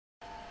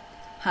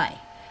Hi,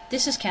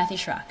 this is Kathy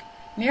Schrock.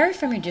 Mary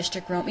from your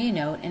district wrote me a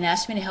note and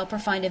asked me to help her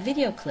find a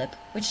video clip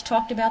which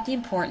talked about the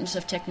importance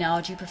of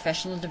technology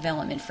professional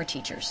development for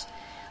teachers.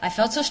 I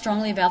felt so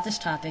strongly about this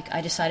topic, I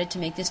decided to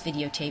make this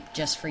videotape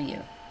just for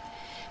you.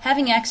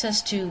 Having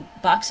access to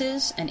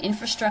boxes and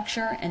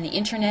infrastructure and the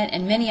internet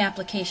and many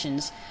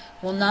applications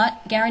will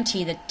not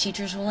guarantee that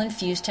teachers will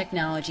infuse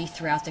technology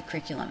throughout the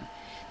curriculum.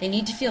 They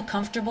need to feel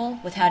comfortable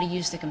with how to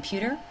use the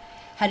computer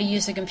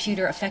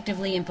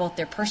effectively in both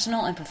their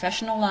personal and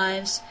professional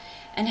lives,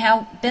 and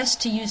how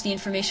best to use the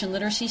information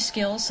literacy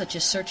skills such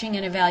as searching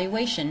and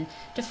evaluation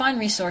to find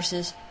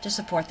resources to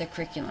support their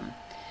curriculum.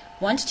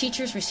 Once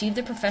teachers receive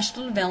the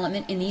professional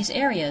development in these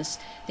areas,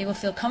 they will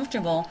feel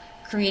comfortable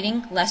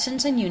creating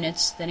lessons and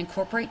units that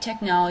incorporate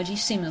technology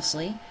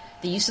seamlessly,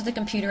 the use of the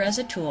computer as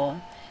a tool,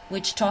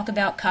 which talk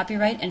about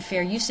copyright and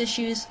fair use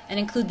issues and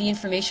include the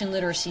information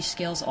literacy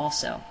skills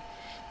also.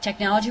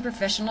 Technology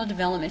professional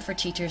development for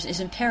teachers is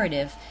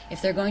imperative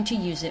if they're going to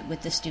use it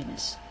with the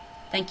students.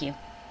 Thank you.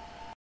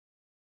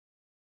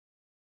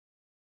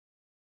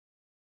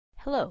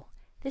 Hello,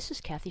 this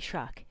is Kathy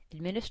Schrock,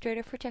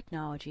 Administrator for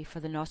Technology for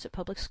the Nauset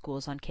Public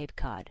Schools on Cape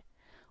Cod.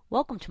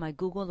 Welcome to my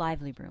Google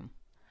Lively Room.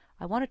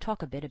 I want to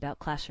talk a bit about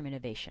classroom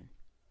innovation.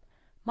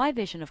 My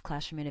vision of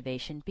classroom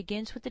innovation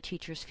begins with the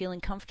teachers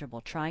feeling comfortable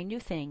trying new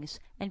things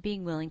and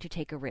being willing to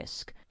take a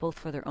risk, both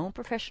for their own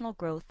professional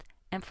growth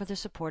and for the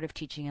support of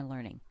teaching and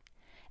learning.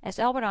 As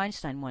Albert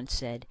Einstein once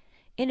said,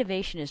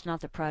 innovation is not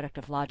the product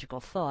of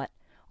logical thought,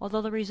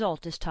 although the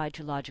result is tied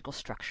to logical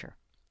structure.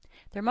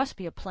 There must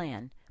be a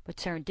plan, but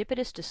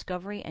serendipitous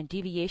discovery and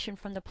deviation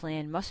from the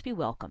plan must be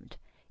welcomed.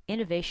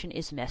 Innovation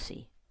is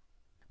messy.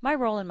 My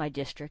role in my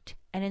district,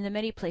 and in the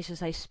many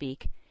places I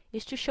speak,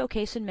 is to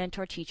showcase and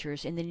mentor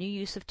teachers in the new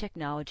use of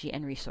technology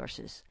and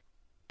resources.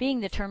 Being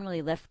the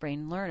terminally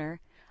left-brain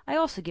learner, I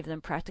also give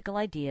them practical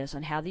ideas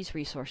on how these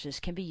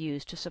resources can be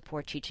used to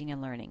support teaching and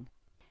learning.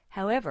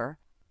 However,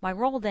 my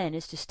role then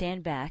is to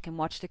stand back and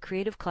watch the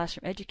creative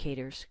classroom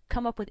educators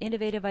come up with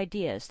innovative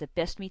ideas that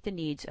best meet the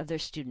needs of their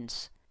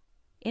students.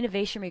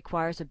 Innovation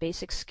requires a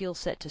basic skill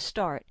set to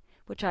start,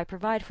 which I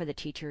provide for the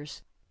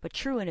teachers, but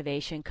true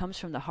innovation comes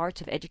from the hearts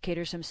of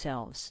educators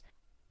themselves.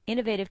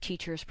 Innovative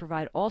teachers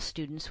provide all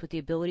students with the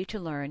ability to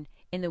learn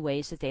in the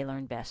ways that they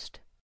learn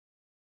best.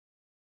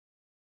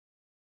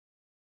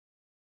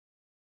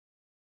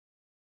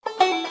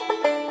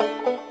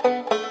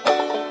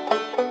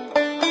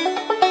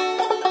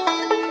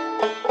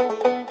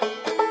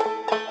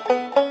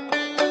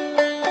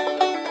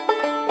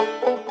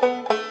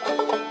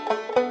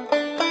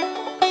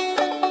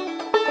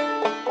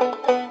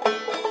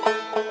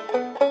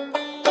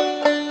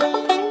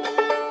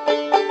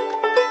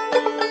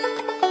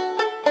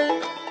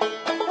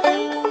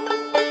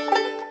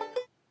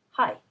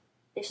 Hi,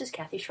 this is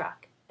Kathy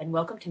Schrock, and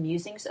welcome to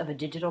Musings of a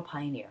Digital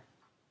Pioneer.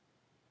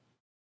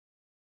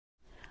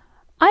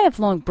 I have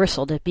long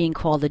bristled at being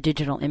called a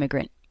digital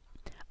immigrant.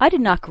 I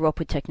did not grow up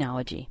with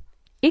technology.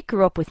 It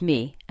grew up with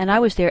me, and I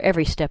was there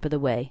every step of the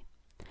way.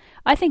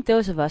 I think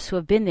those of us who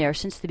have been there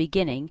since the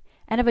beginning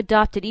and have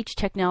adopted each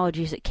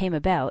technology as it came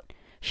about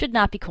should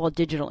not be called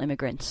digital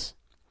immigrants.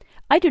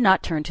 I do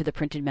not turn to the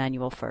printed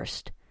manual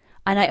first,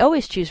 and I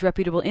always choose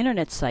reputable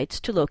internet sites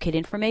to locate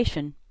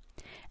information.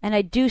 And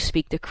I do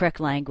speak the correct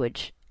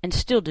language, and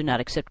still do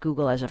not accept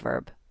Google as a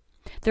verb.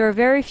 There are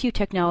very few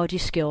technology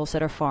skills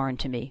that are foreign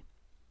to me.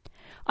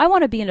 I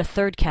want to be in a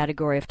third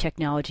category of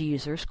technology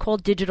users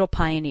called digital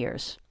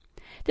pioneers.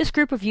 This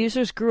group of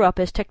users grew up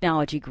as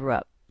technology grew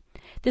up.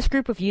 This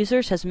group of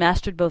users has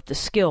mastered both the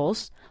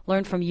skills,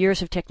 learned from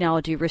years of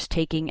technology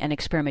risk-taking and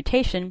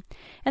experimentation,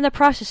 and the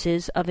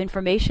processes of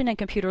information and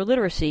computer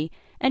literacy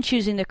and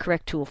choosing the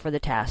correct tool for the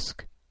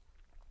task.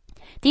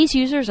 These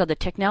users are the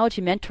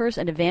technology mentors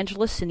and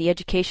evangelists in the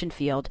education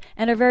field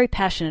and are very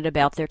passionate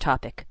about their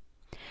topic.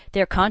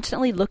 They are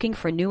constantly looking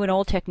for new and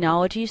old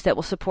technologies that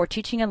will support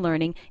teaching and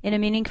learning in a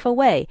meaningful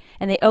way,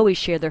 and they always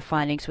share their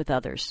findings with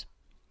others.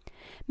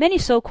 Many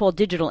so-called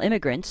digital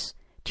immigrants,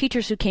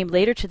 teachers who came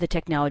later to the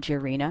technology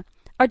arena,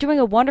 are doing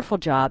a wonderful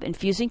job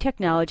infusing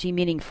technology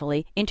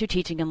meaningfully into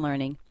teaching and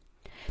learning.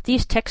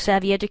 These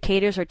tech-savvy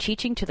educators are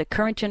teaching to the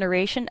current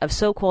generation of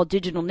so-called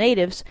digital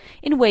natives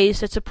in ways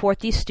that support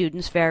these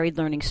students' varied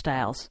learning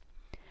styles.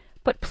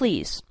 But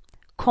please,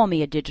 call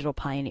me a digital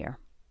pioneer.